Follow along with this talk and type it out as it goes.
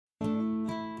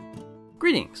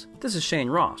Greetings, this is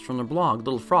Shane Ross from the blog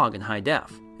Little Frog in High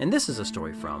Def, and this is a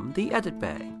story from the Edit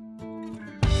Bay.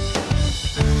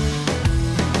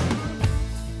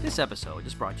 This episode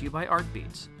is brought to you by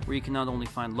Artbeats, where you can not only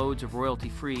find loads of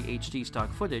royalty-free HD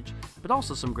stock footage, but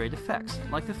also some great effects,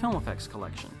 like the film effects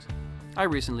collections. I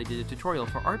recently did a tutorial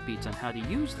for Artbeats on how to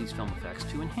use these film effects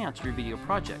to enhance your video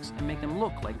projects and make them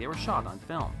look like they were shot on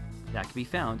film. That can be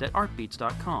found at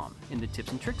artbeats.com in the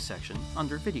Tips and Tricks section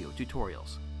under Video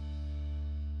Tutorials.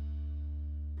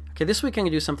 Okay, this week I'm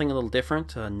going to do something a little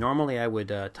different. Normally I would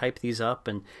type these up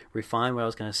and refine what I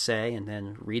was going to say and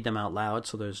then read them out loud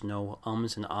so there's no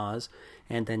ums and ahs,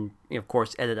 and then, of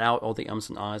course, edit out all the ums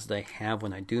and ahs that I have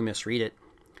when I do misread it.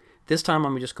 This time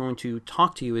I'm just going to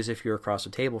talk to you as if you're across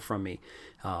the table from me,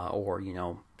 or,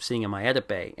 sitting in my edit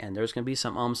bay, and there's going to be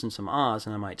some ums and some ahs,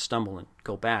 and I might stumble and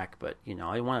go back, but,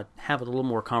 I want to have it a little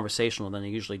more conversational than I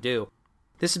usually do.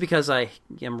 This is because I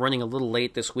am running a little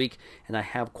late this week, and I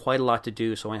have quite a lot to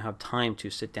do, so I don't have time to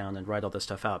sit down and write all this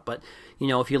stuff out. But,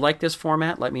 if you like this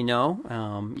format, let me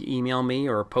know. Email me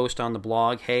or post on the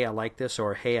blog, hey, I like this,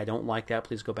 or hey, I don't like that.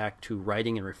 Please go back to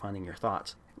writing and refining your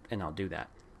thoughts, and I'll do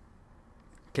that.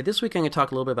 Okay, this week I'm going to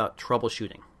talk a little bit about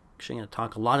troubleshooting. Actually, I'm going to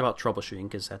talk a lot about troubleshooting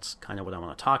because that's kind of what I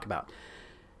want to talk about.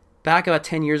 Back about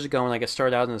 10 years ago when I got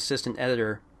started out as an assistant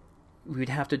editor, we'd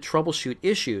have to troubleshoot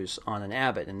issues on an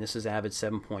Avid, and this is Avid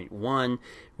 7.1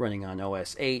 running on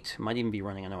OS 8. Might even be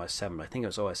running on OS 7, but I think it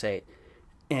was OS 8.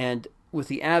 And with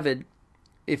the Avid,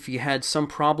 if you had some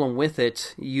problem with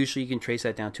it, usually you can trace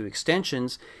that down to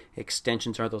extensions.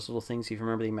 Extensions are those little things, if you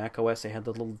remember the Mac OS, they had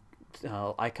the little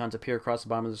icons appear across the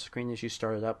bottom of the screen as you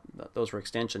started up. Those were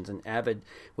extensions, and Avid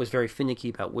was very finicky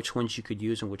about which ones you could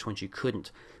use and which ones you couldn't,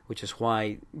 which is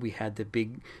why we had the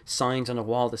big signs on the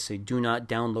wall that say do not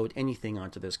download anything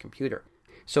onto this computer.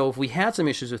 So if we had some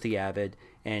issues with the Avid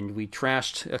and we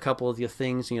trashed a couple of the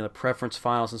things, the preference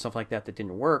files and stuff like that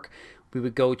didn't work, we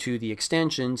would go to the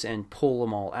extensions and pull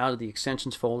them all out of the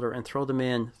extensions folder and throw them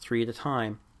in 3 at a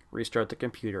time, restart the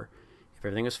computer. If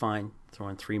everything was fine, throw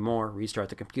in 3 more, restart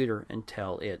the computer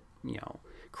until it,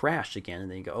 crashed again.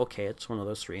 And then you go, okay, it's one of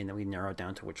those 3, and then we narrow it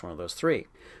down to which one of those 3.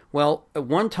 Well, at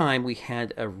one time we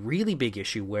had a really big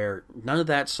issue where none of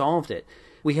that solved it.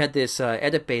 We had this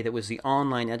edit bay that was the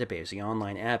online edit bay, it was the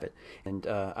online Avid. And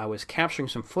I was capturing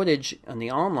some footage on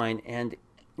the online, and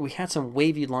we had some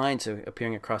wavy lines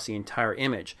appearing across the entire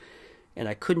image. And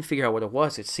I couldn't figure out what it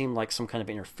was. It seemed like some kind of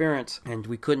interference, and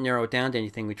we couldn't narrow it down to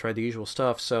anything. We tried the usual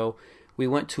stuff, so we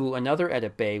went to another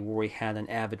edit bay where we had an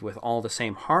Avid with all the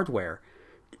same hardware,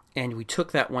 and we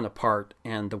took that one apart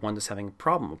and the one that's having a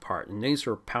problem apart. And these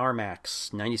were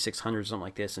PowerMax 9600, something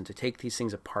like this, and to take these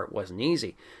things apart wasn't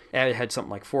easy. Avid had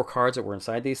something like 4 cards that were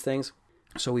inside these things.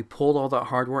 So we pulled all that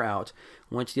hardware out,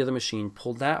 went to the other machine,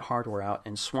 pulled that hardware out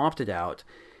and swapped it out,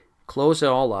 closed it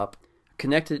all up,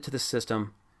 connected it to the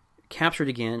system, captured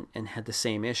again, and had the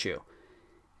same issue.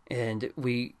 And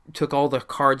we took all the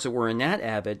cards that were in that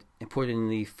Avid and put it in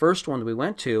the first one that we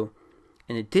went to,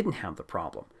 and it didn't have the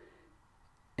problem.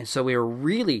 And so we were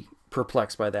really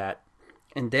perplexed by that.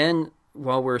 And then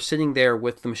while we were sitting there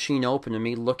with the machine open and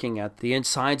me looking at the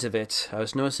insides of it, I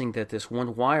was noticing that this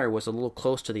one wire was a little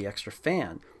close to the extra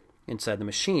fan inside the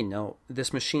machine. Now,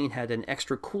 this machine had an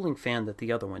extra cooling fan that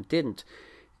the other one didn't.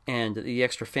 And the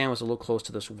extra fan was a little close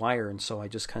to this wire, and so I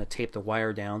just kind of taped the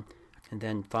wire down and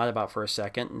then thought about it for a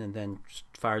second and then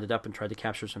fired it up and tried to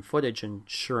capture some footage, and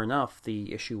sure enough,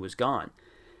 the issue was gone.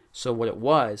 So what it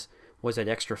was that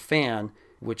extra fan,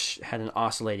 which had an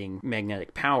oscillating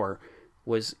magnetic power,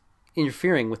 was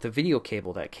interfering with the video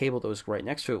cable. That cable that was right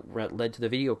next to it led to the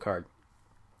video card,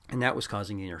 and that was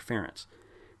causing the interference.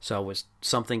 So it was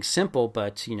something simple,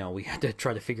 but we had to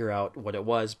try to figure out what it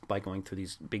was by going through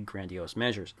these big grandiose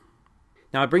measures.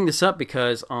 Now I bring this up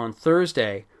because on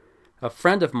Thursday, a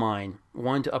friend of mine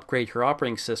wanted to upgrade her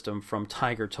operating system from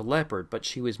Tiger to Leopard, but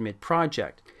she was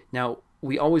mid-project. Now,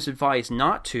 we always advise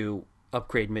not to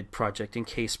upgrade mid-project in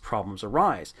case problems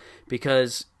arise,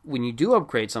 because when you do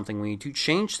upgrade something, when you do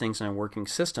change things in a working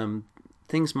system,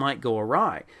 things might go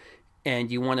awry.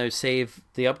 And you want to save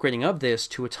the upgrading of this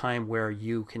to a time where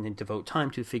you can devote time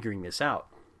to figuring this out.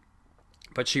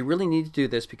 But she really needed to do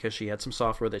this because she had some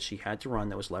software that she had to run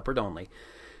that was Leopard only.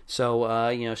 So,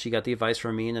 she got the advice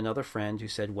from me and another friend who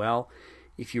said, well,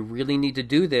 if you really need to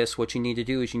do this, what you need to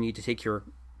do is you need to take your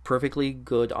perfectly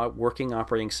good working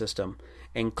operating system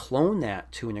and clone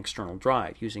that to an external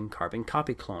drive using Carbon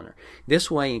Copy Cloner.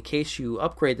 This way, in case you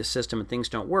upgrade the system and things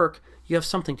don't work, you have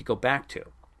something to go back to.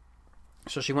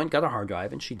 So she went and got a hard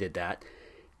drive, and she did that.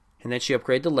 And then she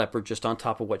upgraded to Leopard just on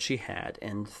top of what she had,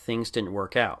 and things didn't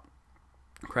work out.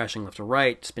 crashing left to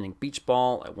right, spinning beach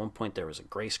ball. At one point there was a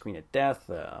gray screen of death,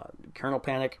 kernel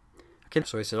panic. Okay,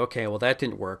 so I said, okay, well that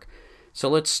didn't work. So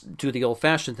let's do the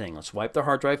old-fashioned thing. Let's wipe the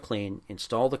hard drive clean,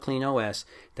 install the clean OS,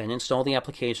 then install the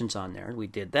applications on there. We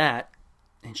did that,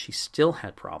 and she still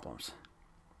had problems.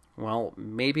 Well,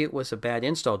 maybe it was a bad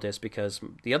install disk because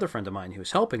the other friend of mine who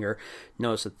was helping her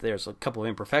noticed that there's a couple of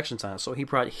imperfections on it. So he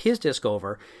brought his disk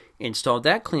over, installed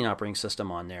that clean operating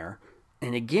system on there,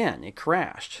 and again, it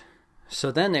crashed.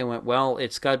 So then they went, well,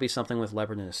 it's got to be something with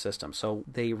leopard in the system. So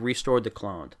they restored the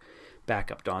cloned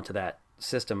backup onto that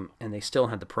system, and they still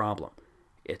had the problem.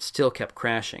 It still kept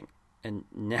crashing. And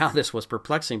now this was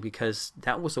perplexing because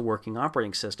that was a working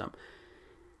operating system.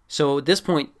 So at this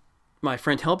point, my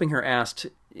friend helping her asked,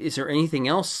 is there anything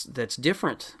else that's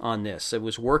different on this? It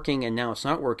was working and now it's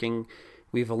not working.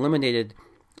 We've eliminated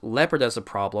leopard as a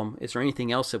problem. Is there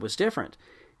anything else that was different?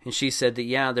 And she said that,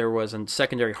 yeah, there was a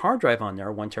secondary hard drive on there,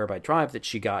 a 1 terabyte drive that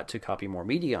she got to copy more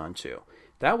media onto.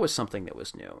 That was something that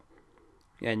was new.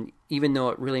 And even though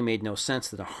it really made no sense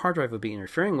that a hard drive would be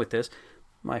interfering with this,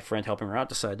 my friend helping her out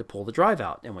decided to pull the drive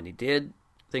out. And when he did,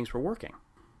 things were working.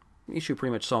 The issue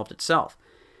pretty much solved itself.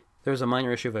 There was a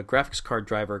minor issue of a graphics card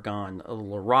driver gone a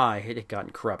little awry. It had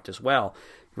gotten corrupt as well.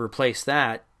 Replaced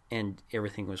that, and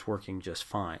everything was working just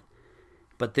fine.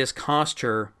 But this cost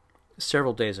her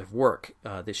several days of work.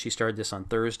 That she started this on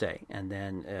Thursday, and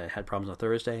then had problems on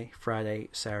Thursday, Friday,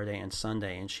 Saturday, and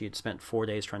Sunday. And she had spent 4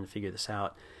 days trying to figure this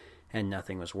out, and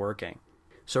nothing was working.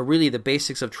 So really, the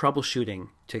basics of troubleshooting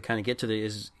to kind of get to the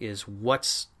is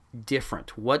what's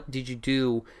different. What did you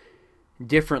do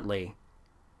differently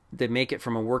that make it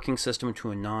from a working system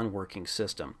to a non-working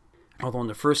system? Although in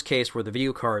the first case where the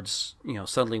video cards,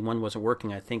 suddenly one wasn't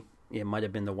working, I think it might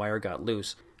have been the wire got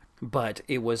loose. But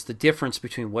it was the difference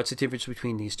between, what's the difference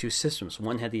between these two systems?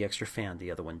 One had the extra fan,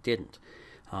 the other one didn't.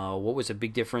 What was a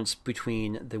big difference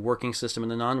between the working system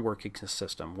and the non-working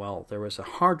system? Well, there was a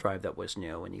hard drive that was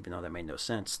new, and even though that made no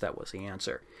sense, that was the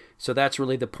answer. So that's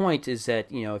really the point, is that,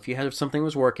 if you had something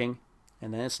was working,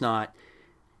 and then it's not,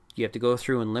 you have to go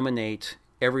through and eliminate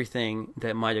everything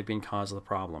that might have been cause of the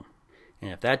problem.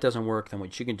 And if that doesn't work, then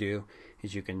what you can do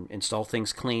is you can install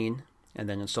things clean, and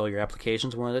then install your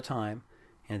applications one at a time,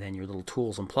 and then your little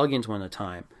tools and plugins one at a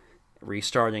time,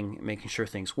 restarting, making sure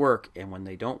things work, and when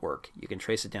they don't work, you can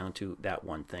trace it down to that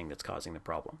one thing that's causing the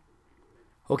problem.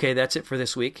 Okay, that's it for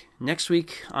this week. Next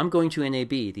week, I'm going to NAB,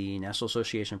 the National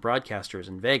Association of Broadcasters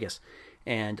in Vegas,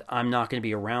 and I'm not going to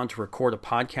be around to record a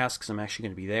podcast because I'm actually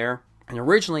going to be there. And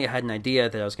originally I had an idea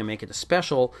that I was going to make it a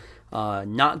special,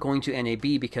 not going to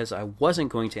NAB because I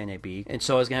wasn't going to NAB. And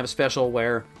so I was going to have a special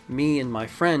where me and my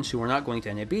friends who were not going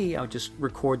to NAB, I would just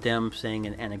record them saying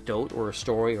an anecdote or a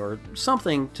story or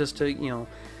something just to,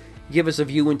 give us a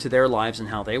view into their lives and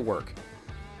how they work.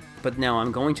 But now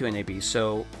I'm going to NAB,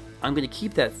 so I'm going to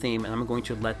keep that theme and I'm going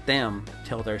to let them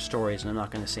tell their stories, and I'm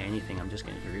not going to say anything. I'm just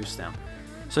going to introduce them.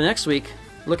 So next week,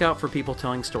 look out for people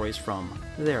telling stories from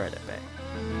their Edit Bay.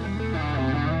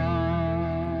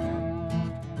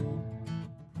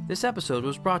 This episode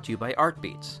was brought to you by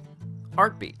Artbeats.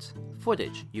 Artbeats,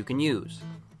 footage you can use.